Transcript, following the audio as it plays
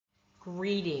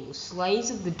Greetings, slaves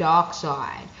of the dark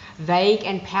side, vague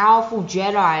and powerful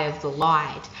Jedi of the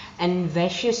light, and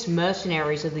vicious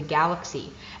mercenaries of the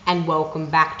galaxy, and welcome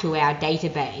back to our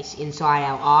database inside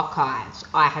our archives.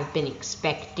 I have been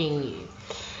expecting you.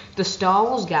 The Star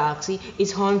Wars galaxy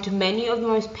is home to many of the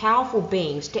most powerful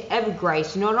beings to ever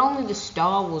grace not only the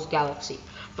Star Wars galaxy,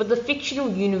 but the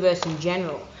fictional universe in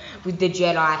general, with the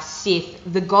Jedi, Sith,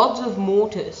 the gods of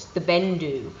Mortis, the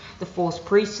Bendu, the Force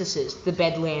priestesses, the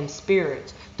Bedlam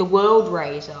Spirits, the World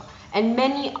Raiser, and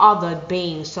many other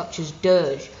beings such as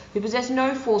Dirge, who possess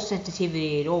no Force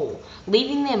sensitivity at all,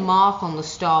 leaving their mark on the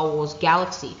Star Wars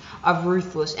galaxy, a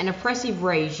ruthless and oppressive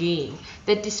regime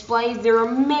that displays their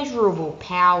immeasurable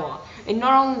power in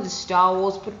not only the Star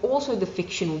Wars but also the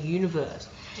fictional universe.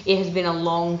 It has been a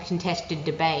long contested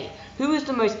debate. Who is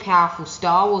the most powerful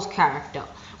Star Wars character?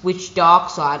 Which dark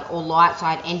side or light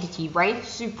side entity reigns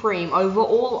supreme over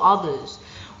all others?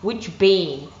 Which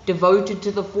being, devoted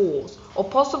to the Force, or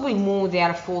possibly more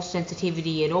without a Force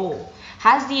sensitivity at all,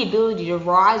 has the ability to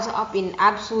rise up in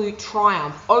absolute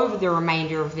triumph over the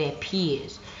remainder of their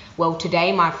peers? Well,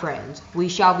 today, my friends, we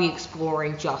shall be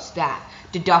exploring just that,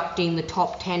 deducting the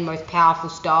top 10 most powerful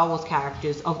Star Wars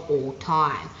characters of all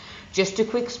time. Just a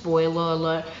quick spoiler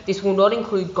alert, this will not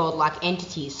include godlike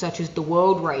entities such as the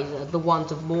World Raiser, the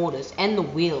Ones of Mortis, and the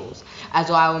Wills, as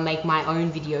I will make my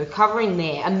own video covering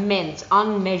their immense,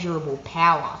 unmeasurable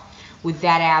power. With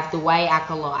that out of the way,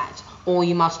 acolytes, all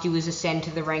you must do is ascend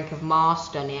to the rank of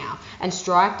Master now, and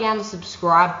strike down the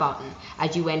subscribe button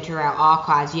as you enter our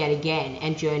archives yet again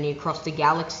and journey across the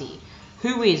galaxy.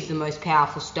 Who is the most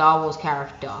powerful Star Wars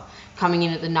character? Coming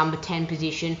in at the number 10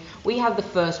 position, we have the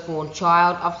firstborn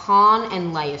child of Han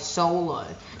and Leia Solo,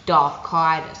 Darth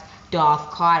Caedus. Darth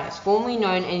Caedus, formerly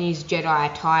known in his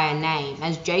Jedi attire name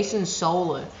as Jacen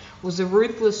Solo, was a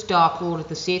ruthless Dark Lord of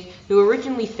the Sith who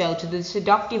originally fell to the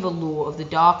seductive allure of the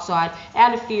dark side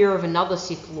out of fear of another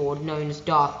Sith Lord known as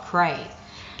Darth Krayt.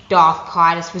 Darth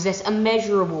Caedus possessed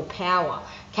immeasurable power,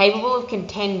 capable of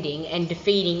contending and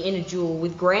defeating in a duel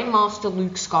with Grandmaster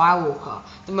Luke Skywalker,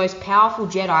 the most powerful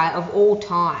Jedi of all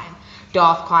time.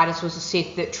 Darth Caedus was a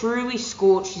Sith that truly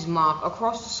scorched his mark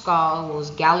across the Star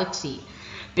Wars galaxy,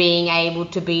 being able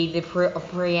to be the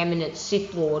preeminent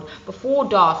Sith Lord before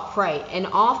Darth Krayt and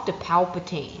after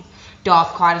Palpatine.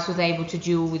 Darth Caedus was able to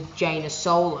duel with Jaina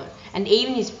Solo, and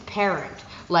even his parent,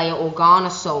 Leia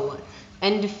Organa Solo,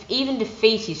 and even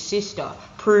defeat his sister,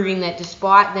 proving that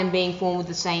despite them being formed with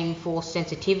the same Force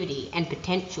sensitivity and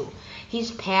potential,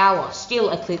 his power still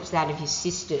eclipsed that of his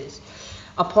sisters.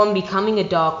 Upon becoming a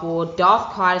Dark Lord,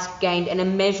 Darth Caedus gained an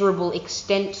immeasurable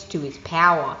extent to his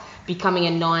power, becoming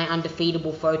a nigh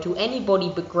undefeatable foe to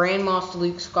anybody but Grandmaster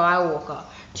Luke Skywalker,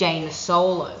 Jaina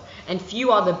Solo, and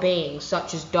few other beings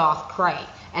such as Darth Krayt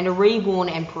and a reborn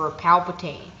Emperor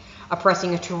Palpatine,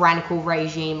 oppressing a tyrannical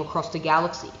regime across the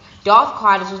galaxy. Darth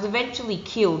Caedus was eventually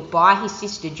killed by his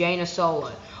sister Jaina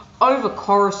Solo over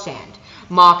Coruscant,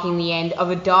 marking the end of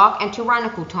a dark and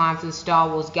tyrannical time for the Star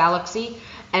Wars galaxy,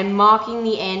 and marking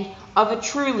the end of a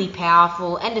truly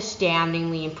powerful and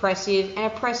astoundingly impressive and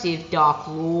oppressive Dark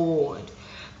Lord.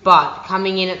 But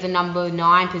coming in at the number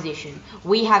 9 position,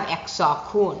 we have Exar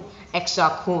Kun.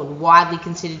 Exar Kun, widely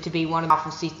considered to be one of the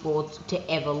powerful Sith Lords to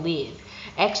ever live.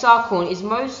 Exar Kun is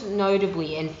most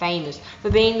notably and famous for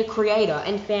being the creator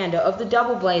and founder of the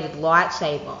double-bladed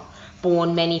lightsaber.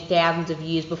 Born many thousands of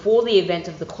years before the events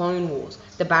of the Clone Wars,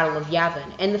 the Battle of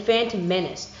Yavin, and the Phantom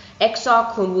Menace,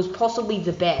 Exar Kun was possibly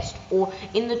the best, or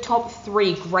in the top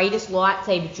 3 greatest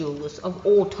lightsaber duelists of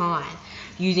all time,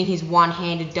 using his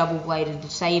one-handed double-bladed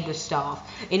saber staff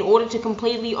in order to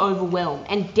completely overwhelm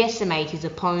and decimate his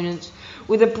opponents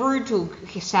with a brutal,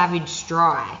 savage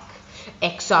strike.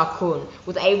 Exar Kun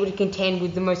was able to contend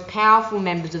with the most powerful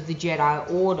members of the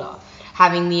Jedi Order,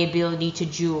 having the ability to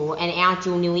duel and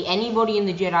outduel nearly anybody in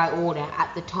the Jedi Order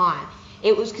at the time.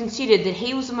 It was considered that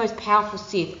he was the most powerful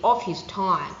Sith of his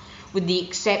time, with the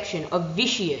exception of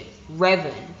Vitiate,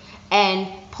 Revan, and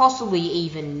possibly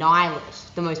even Nihilus,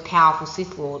 the most powerful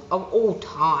Sith Lord of all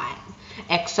time.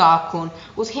 Exar Kun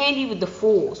was handy with the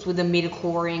Force, with a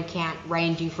midichlorian count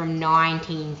ranging from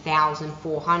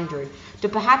 19,400 to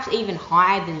perhaps even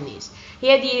higher than this. He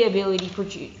had the ability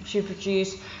to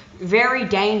produce very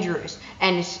dangerous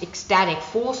and ecstatic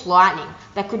Force lightning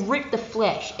that could rip the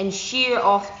flesh and shear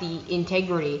off the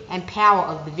integrity and power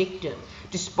of the victim.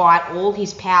 Despite all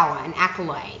his power and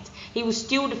accolades, he was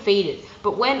still defeated,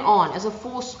 but went on as a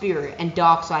Force spirit and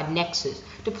dark side nexus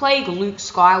to plague Luke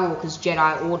Skywalker's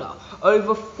Jedi Order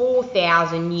over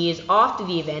 4,000 years after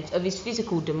the events of his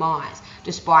physical demise,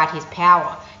 Despite his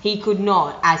power, he could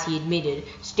not, as he admitted,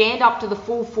 stand up to the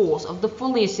full force of the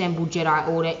fully assembled Jedi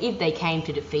Order if they came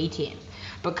to defeat him.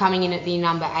 But coming in at the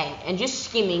number 8, and just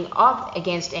skimming up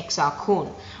against Exar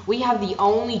Kun, we have the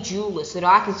only duelist that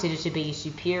I consider to be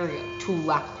superior,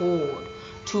 Tulak Hord.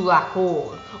 Tulak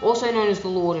Hord, also known as the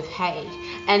Lord of Hate,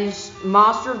 and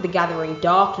Master of the Gathering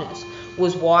Darkness,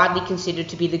 was widely considered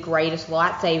to be the greatest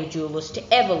lightsaber duelist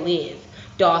to ever live.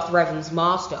 Darth Revan's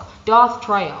master, Darth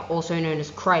Traya, also known as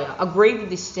Kreia, agreed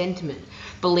with this sentiment,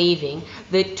 believing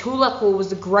that Tulak Hord was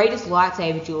the greatest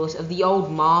lightsaber duelist of the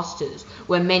old masters,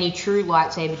 where many true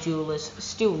lightsaber duelists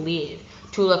still live.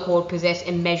 Tulak Hord possessed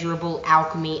immeasurable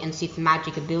alchemy and Sith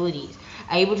magic abilities,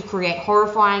 able to create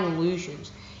horrifying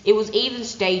illusions. It was even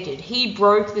stated he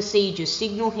broke the sieges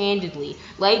single-handedly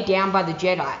laid down by the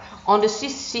Jedi onto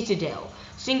Sith Citadel,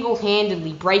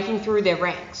 single-handedly breaking through their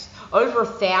ranks. Over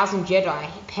 1,000 Jedi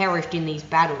perished in these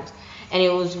battles, and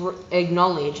it was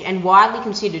acknowledged and widely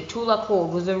considered Tulak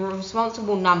Hord was a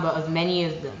responsible number of many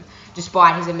of them.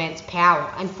 Despite his immense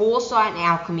power and foresight and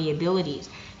alchemy abilities,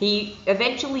 he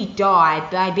eventually died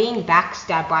by being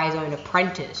backstabbed by his own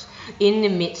apprentice in the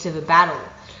midst of a battle.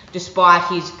 Despite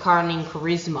his cunning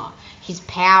charisma, his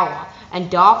power,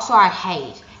 and dark side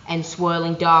hate, and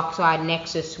swirling dark side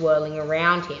nexus swirling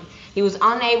around him, he was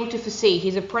unable to foresee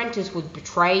his apprentice would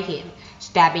betray him,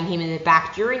 stabbing him in the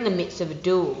back during the midst of a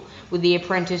duel, with the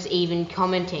apprentice even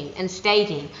commenting and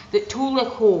stating that Tulak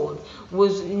Hord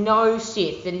was no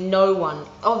Sith that no one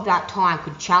of that time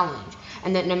could challenge,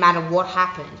 and that no matter what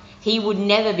happened, he would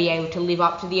never be able to live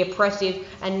up to the oppressive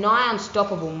and nigh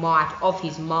unstoppable might of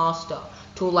his master.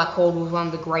 Tulak Hord was one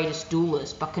of the greatest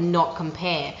duelists, but cannot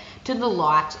compare to the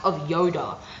likes of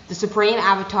Yoda, the supreme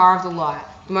avatar of the light,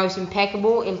 the most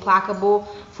impeccable, implacable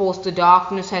force the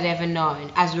darkness had ever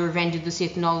known. As the Revenge of the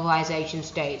Sith novelization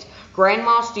states,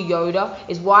 Grandmaster Yoda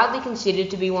is widely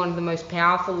considered to be one of the most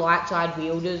powerful light side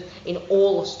wielders in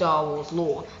all of Star Wars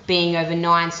lore, being over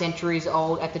 9 centuries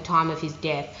old at the time of his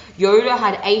death. Yoda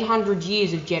had 800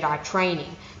 years of Jedi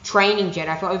training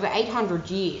Jedi for over 800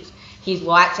 years. His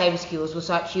lightsaber skills were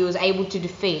such he was able to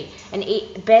defeat and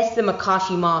best the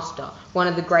Makashi Master, one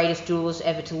of the greatest duelists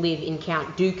ever to live in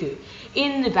Count Dooku,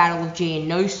 in the Battle of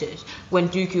Geonosis, when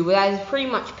Dooku was at his pretty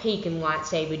much peak in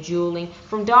lightsaber dueling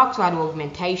from dark side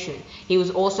augmentation. He was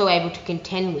also able to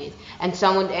contend with, and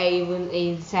some would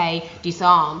even say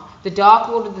disarm, the Dark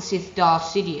Lord of the Sith Darth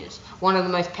Sidious, one of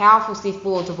the most powerful Sith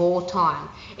Lords of all time,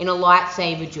 in a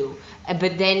lightsaber duel,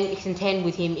 but then contend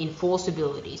with him in force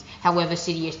abilities. However,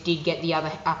 Sidious did get the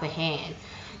upper hand.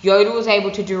 Yoda was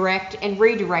able to direct and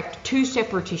redirect 2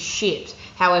 separatist ships,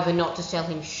 however not to sell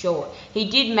him short. He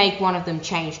did make one of them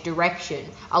change direction,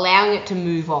 allowing it to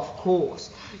move off course.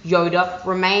 Yoda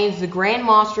remains the Grand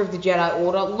Master of the Jedi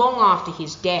Order long after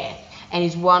his death, and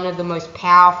is one of the most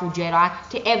powerful Jedi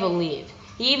to ever live.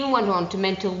 He even went on to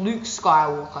mentor Luke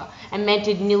Skywalker, and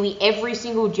mentored nearly every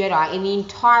single Jedi in the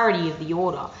entirety of the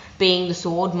Order, being the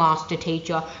Sword Master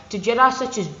teacher to Jedi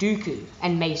such as Dooku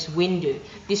and Mace Windu.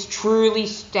 This truly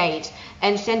states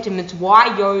and sentiments why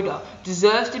Yoda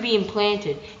deserves to be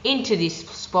implanted into this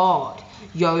spot.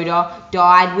 Yoda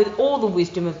died with all the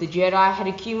wisdom of the Jedi had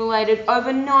accumulated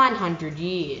over 900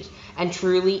 years, and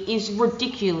truly is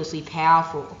ridiculously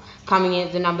powerful. Coming in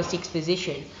at the number 6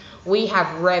 position, we have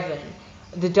Revan,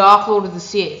 the Dark Lord of the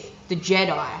Sith, the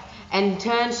Jedi, and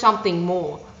turn something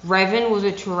more. Revan was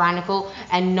a tyrannical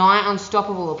and nigh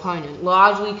unstoppable opponent,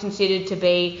 largely considered to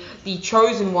be the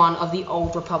chosen one of the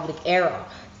Old Republic era,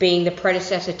 being the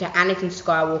predecessor to Anakin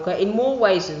Skywalker in more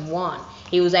ways than one.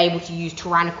 He was able to use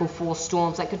tyrannical force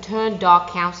storms that could turn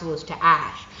dark counselors to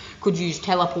ash, could use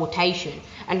teleportation,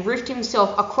 and rift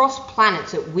himself across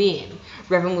planets at whim.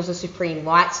 Revan was a supreme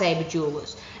lightsaber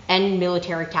duelist and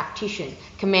military tactician,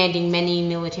 commanding many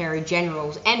military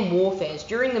generals and warfares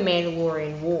during the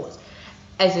Mandalorian Wars.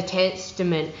 As a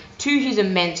testament to his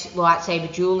immense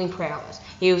lightsaber dueling prowess,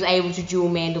 he was able to duel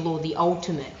Mandalore the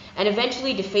Ultimate, and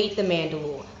eventually defeat the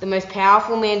Mandalore, the most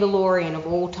powerful Mandalorian of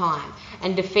all time,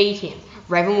 and defeat him.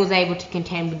 Revan was able to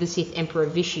contend with the Sith Emperor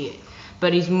Vitiate,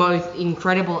 but his most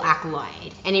incredible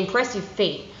accolade and impressive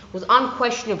feat was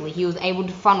unquestionably he was able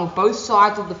to funnel both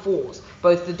sides of the Force,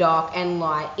 both the dark and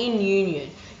light, in union,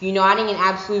 uniting in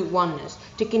absolute oneness,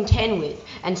 to contend with,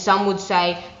 and some would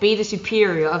say, be the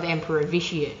superior of Emperor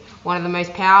Vitiate, one of the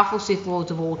most powerful Sith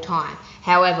Lords of all time.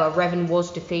 However, Revan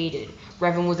was defeated.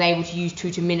 Revan was able to use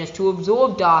Tutaminis to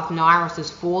absorb Darth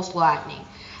Nihilus' Force Lightning,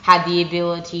 had the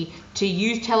ability to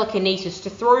use telekinesis to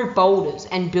throw boulders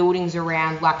and buildings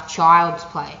around like child's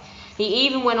play. He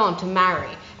even went on to marry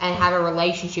and have a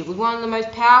relationship with one of the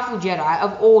most powerful Jedi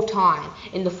of all time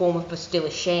in the form of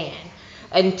Bastila Shan.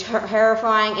 A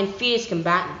terrifying and fierce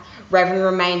combatant, Revan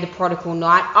remained the prodigal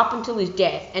knight up until his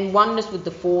death and oneness with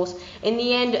the Force in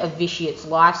the end of Vitiate's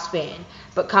lifespan.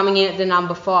 But coming in at the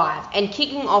number 5 and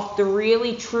kicking off the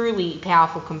really truly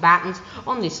powerful combatants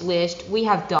on this list, we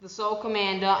have Darth, the sole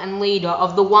commander and leader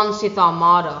of the One Sith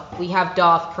Armada. We have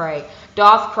Darth Krayt.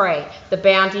 Darth Krayt, the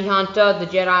bounty hunter, the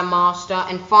Jedi Master,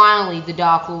 and finally the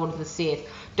Dark Lord of the Sith.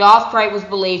 Darth Krayt was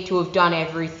believed to have done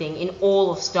everything in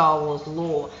all of Star Wars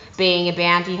lore, being a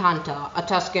bounty hunter, a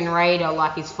Tusken Raider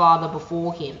like his father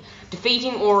before him,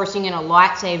 defeating Aurra Sing in a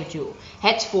lightsaber duel.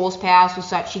 Het's force powers were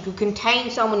such he could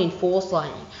contain someone in force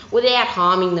lightning without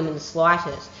harming them in the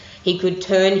slightest. He could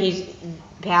turn his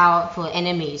powerful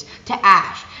enemies to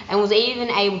ash, and was even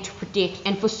able to predict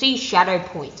and foresee shadow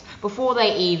points before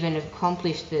they even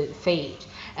accomplished the feat,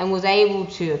 and was able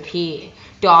to appear.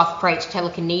 Darth Krayt's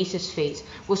telekinesis feats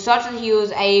were such that he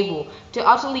was able to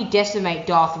utterly decimate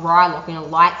Darth Ryloth in a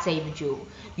lightsaber duel,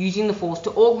 using the Force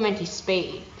to augment his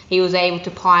speed. He was able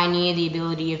to pioneer the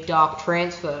ability of Dark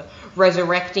Transfer,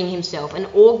 resurrecting himself and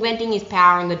augmenting his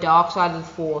power in the dark side of the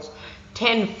Force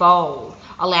tenfold,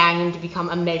 allowing him to become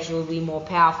immeasurably more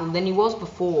powerful than he was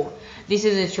before. This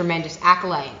is a tremendous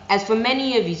accolade, as for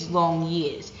many of his long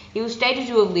years, he was stated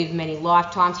to have lived many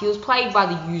lifetimes. He was plagued by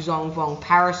the Yuzong Vong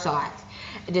parasites.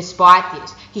 Despite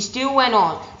this, he still went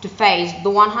on to face the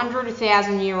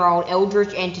 100,000-year-old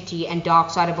eldritch entity and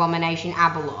dark-side abomination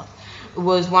Abeloth.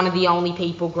 Was one of the only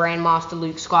people Grandmaster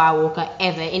Luke Skywalker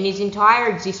ever in his entire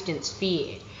existence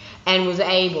feared, and was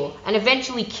able, and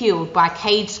eventually killed by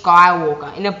Cade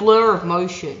Skywalker in a blur of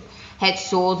motion.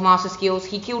 Het's Swordmaster skills,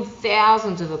 he killed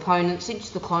thousands of opponents since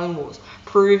the Clone Wars,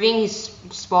 proving his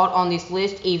spot on this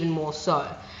list even more so.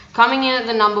 Coming in at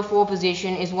the number 4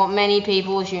 position is what many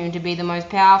people assume to be the most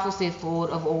powerful Sith Lord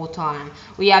of all time.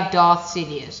 We have Darth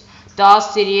Sidious.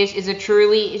 Darth Sidious is a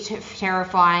truly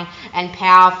terrifying and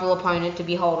powerful opponent to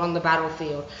behold on the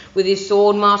battlefield. With his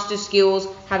Swordmaster skills,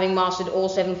 having mastered all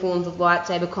 7 forms of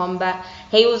lightsaber combat,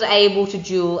 he was able to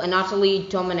duel and utterly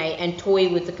dominate and toy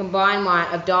with the combined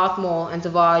might of Darth Maul and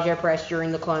Savage Opress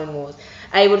during the Clone Wars.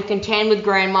 Able to contend with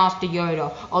Grandmaster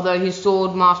Yoda, although his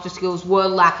Swordmaster skills were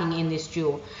lacking in this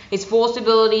duel. His Force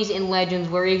abilities in Legends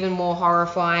were even more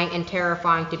horrifying and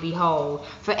terrifying to behold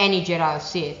for any Jedi or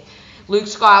Sith. Luke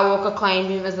Skywalker claimed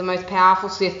him as the most powerful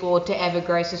Sith Lord to ever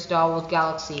grace the Star Wars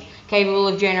galaxy, capable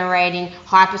of generating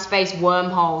hyperspace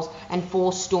wormholes and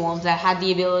force storms that had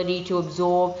the ability to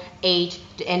absorb, eat,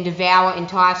 and devour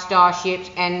entire starships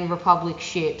and Republic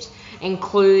ships,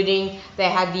 including they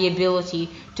had the ability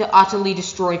to utterly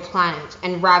destroy planets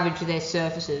and ravage their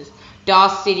surfaces.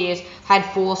 Darth Sidious had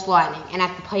Force Lightning, and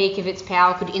at the peak of its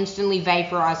power could instantly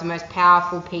vaporize the most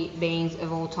powerful beings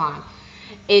of all time.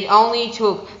 It only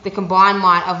took the combined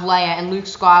might of Leia and Luke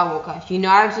Skywalker,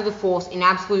 united to the Force in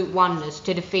absolute oneness,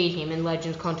 to defeat him in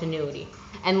Legends continuity.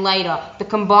 And later, the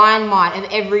combined might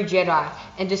of every Jedi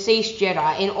and deceased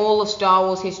Jedi in all of Star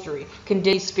Wars history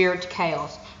condemned his spirit to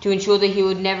chaos, to ensure that he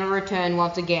would never return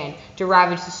once again to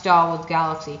ravage the Star Wars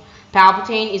galaxy.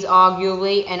 Palpatine is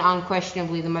arguably and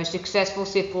unquestionably the most successful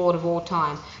Sith Lord of all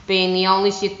time, being the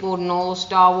only Sith Lord in all of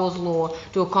Star Wars lore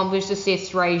to accomplish the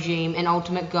Sith's regime and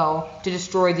ultimate goal, to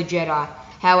destroy the Jedi.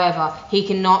 However, he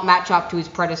cannot match up to his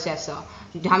predecessor.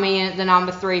 Coming in at the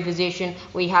number 3 position,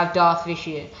 we have Darth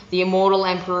Vitiate, the immortal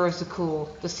Emperor of Zakul,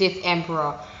 the Sith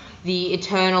Emperor, the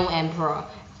Eternal Emperor,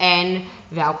 and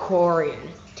Valkorion,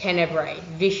 Tenebrae,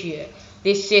 Vitiate.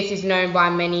 This Sith is known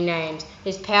by many names.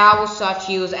 His power was such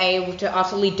he was able to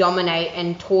utterly dominate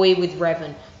and toy with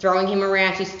Revan, throwing him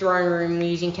around his throne room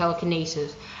using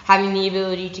telekinesis, having the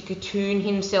ability to cocoon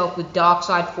himself with dark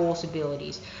side Force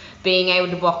abilities, being able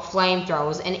to block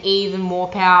flamethrowers and even more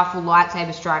powerful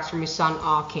lightsaber strikes from his son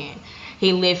Arcan.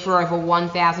 He lived for over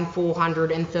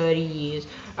 1,430 years,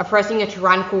 oppressing a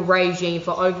tyrannical regime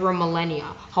for over a millennia,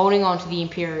 holding on to the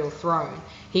Imperial throne.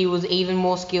 He was even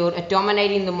more skilled at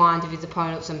dominating the minds of his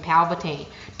opponents than Palpatine,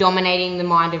 dominating the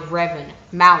mind of Revan,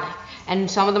 Malak,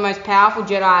 and some of the most powerful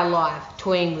Jedi alive,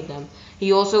 toying with them.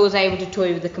 He also was able to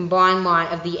toy with the combined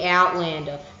might of the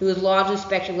Outlander, who was largely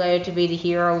speculated to be the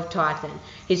hero of Titan,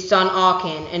 his son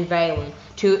Arcan and Valen,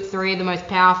 3 of the most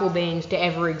powerful beings to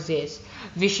ever exist.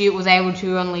 Vitiate was able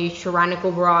to unleash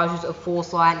tyrannical barrages of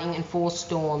Force Lightning and Force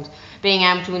Storms, being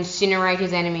able to incinerate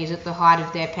his enemies at the height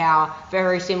of their power,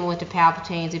 very similar to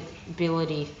Palpatine's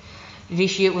ability.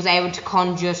 Vitiate was able to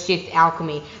conjure Sith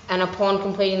alchemy, and upon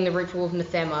completing the ritual of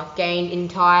Nathema, gained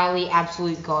entirely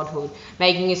absolute godhood,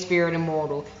 making his spirit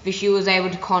immortal. Vitiate was able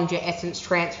to conjure essence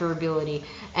transfer ability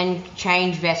and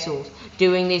change vessels,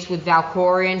 doing this with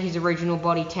Valkorion, his original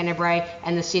body Tenebrae,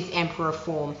 and the Sith Emperor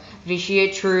form.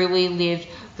 Vitiate truly lived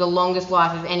the longest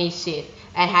life of any Sith,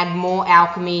 and had more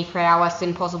alchemy prowess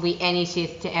than possibly any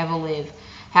Sith to ever live.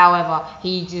 However,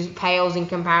 he just pales in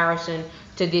comparison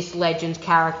to this legend's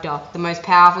character, the most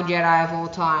powerful Jedi of all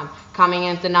time. Coming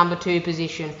in at the number 2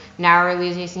 position,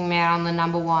 narrowly missing him out on the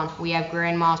number 1, we have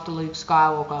Grandmaster Luke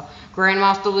Skywalker.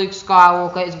 Grandmaster Luke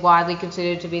Skywalker is widely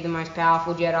considered to be the most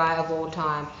powerful Jedi of all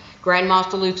time.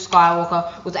 Grandmaster Luke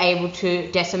Skywalker was able to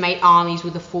decimate armies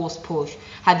with a force push,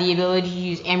 had the ability to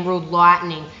use Emerald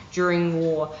Lightning during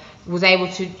war, was able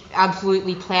to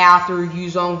absolutely plow through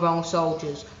Yuzong Vong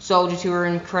soldiers who are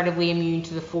incredibly immune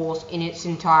to the Force in its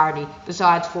entirety,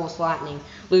 besides Force Lightning.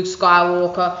 Luke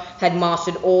Skywalker had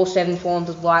mastered all 7 forms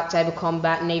of lightsaber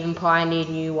combat and even pioneered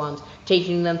new ones,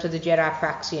 teaching them to the Jedi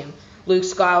Praxium. Luke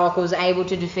Skywalker was able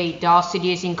to defeat Darth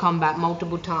Sidious in combat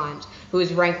multiple times, who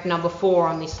is ranked number 4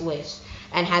 on this list,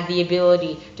 and had the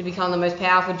ability to become the most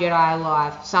powerful Jedi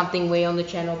alive, something we on the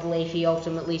channel believe he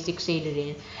ultimately succeeded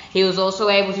in. He was also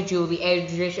able to duel the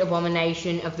eldritch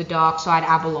abomination of the dark side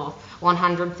Abeloth,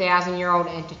 100,000-year-old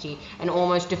entity, and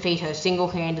almost defeat her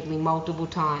single-handedly multiple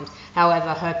times.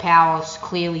 However, her powers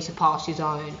clearly surpassed his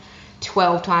own.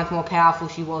 12 times more powerful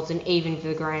she was than even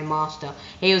the Grand Master.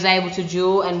 He was able to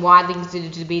duel and widely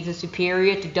considered to be the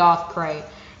superior to Darth Krayt,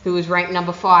 who was ranked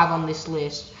number 5 on this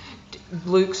list.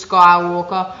 Luke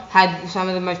Skywalker had some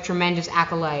of the most tremendous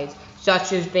accolades,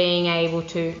 such as being able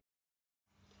to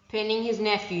pinning his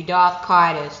nephew Darth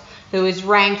Caedus, who is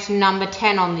ranked number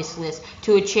 10 on this list,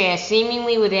 to a chair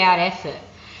seemingly without effort.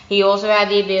 He also had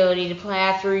the ability to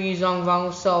plow through Yuzong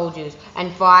Vong soldiers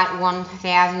and fight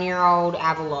 1,000-year-old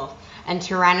Abeloth, a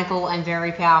tyrannical and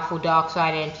very powerful dark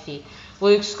side entity.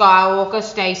 Luke Skywalker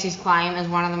stakes his claim as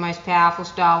one of the most powerful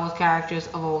Star Wars characters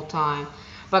of all time.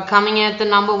 But coming in at the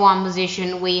number 1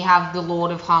 position, we have the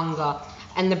Lord of Hunger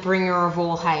and the bringer of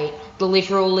all hate, the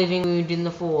literal living wound in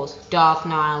the Force, Darth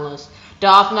Nihilus.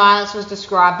 Darth Nihilus was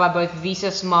described by both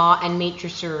Visas Ma and Mitra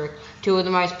Surik, 2 of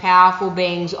the most powerful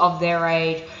beings of their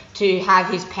age, to have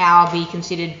his power be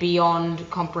considered beyond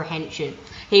comprehension.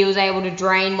 He was able to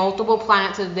drain multiple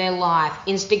planets of their life,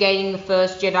 instigating the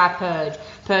first Jedi Purge,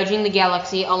 purging the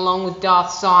galaxy along with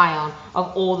Darth Sion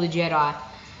of all the Jedi.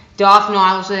 Darth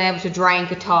Nihilus was able to drain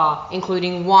Qatar,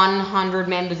 including 100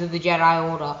 members of the Jedi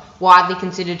Order, widely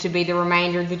considered to be the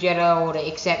remainder of the Jedi Order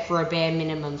except for a bare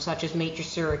minimum, such as Mitra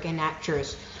Surik and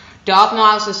Actress. Darth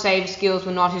Nihilus' saber skills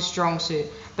were not his strong suit,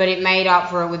 but it made up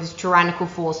for it with his tyrannical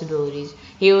force abilities.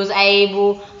 He was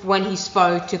able, when he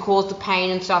spoke, to cause the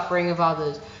pain and suffering of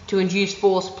others, to induce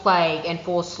force plague and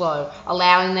force slow,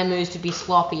 allowing their moves to be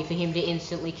sloppy for him to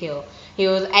instantly kill. He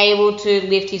was able to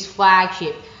lift his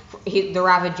flagship, the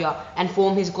Ravager, and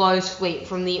form his Glows fleet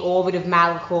from the orbit of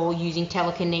Malachor using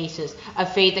telekinesis, a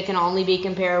feat that can only be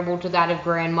comparable to that of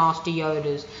Grandmaster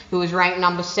Yoda's, who was ranked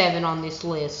number 7 on this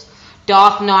list.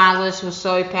 Darth Nihilus was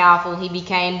so powerful he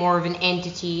became more of an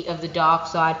entity of the dark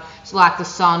side, like the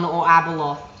Sun or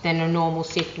Abeloth, than a normal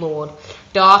Sith Lord.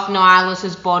 Darth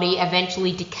Nihilus' body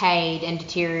eventually decayed and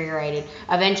deteriorated,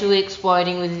 eventually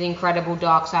exploding with his incredible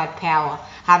dark side power,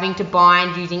 having to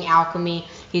bind using alchemy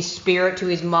his spirit to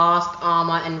his mask,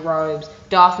 armor, and robes.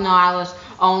 Darth Nihilus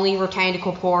only retained a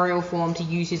corporeal form to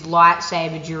use his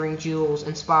lightsaber during duels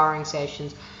and sparring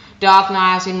sessions. Darth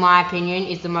Nihilus, in my opinion,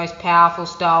 is the most powerful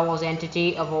Star Wars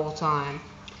entity of all time.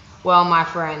 Well, my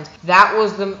friends, that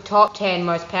was the top 10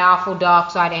 most powerful dark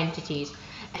side entities,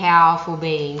 powerful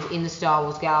beings in the Star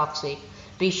Wars galaxy.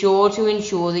 Be sure to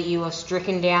ensure that you have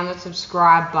stricken down the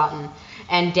subscribe button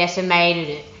and decimated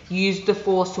it. Use the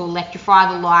Force to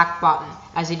electrify the like button,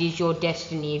 as it is your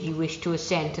destiny if you wish to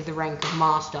ascend to the rank of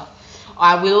Master.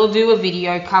 I will do a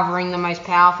video covering the most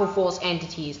powerful Force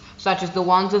entities, such as the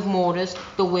ones of Mortis,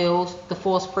 the Wills, the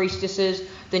Force Priestesses,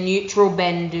 the Neutral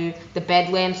Bendu, the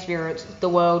Bedlam Spirits, the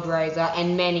World Raiser,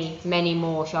 and many, many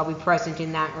more shall be present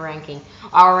in that ranking.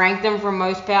 I'll rank them from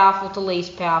most powerful to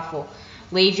least powerful.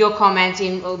 Leave your comments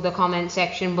in the comment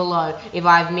section below if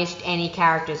I've missed any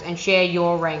characters, and share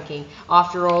your ranking.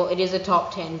 After all, it is a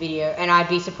top 10 video, and I'd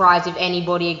be surprised if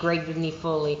anybody agreed with me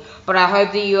fully. But I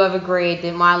hope that you have agreed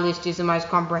that my list is the most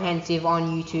comprehensive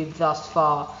on YouTube thus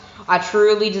far. I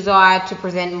truly desire to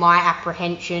present my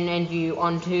apprehension and view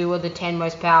on 2 of the 10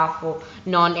 most powerful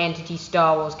non-entity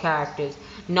Star Wars characters.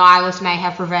 Nihilus may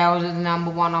have prevailed as the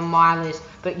number 1 on my list,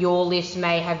 but your list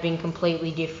may have been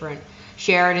completely different.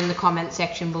 Share it in the comment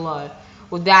section below.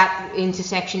 With that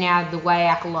intersection out of the way,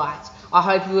 acolytes, I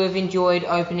hope you have enjoyed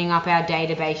opening up our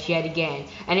database yet again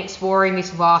and exploring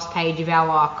this vast page of our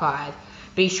archive.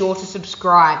 Be sure to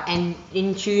subscribe and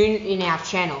tune in our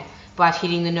channel by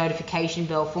hitting the notification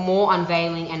bell for more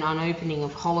unveiling and unopening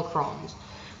of holocrons.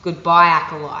 Goodbye,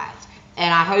 acolytes,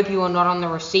 and I hope you are not on the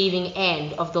receiving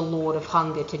end of the Lord of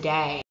Hunger today.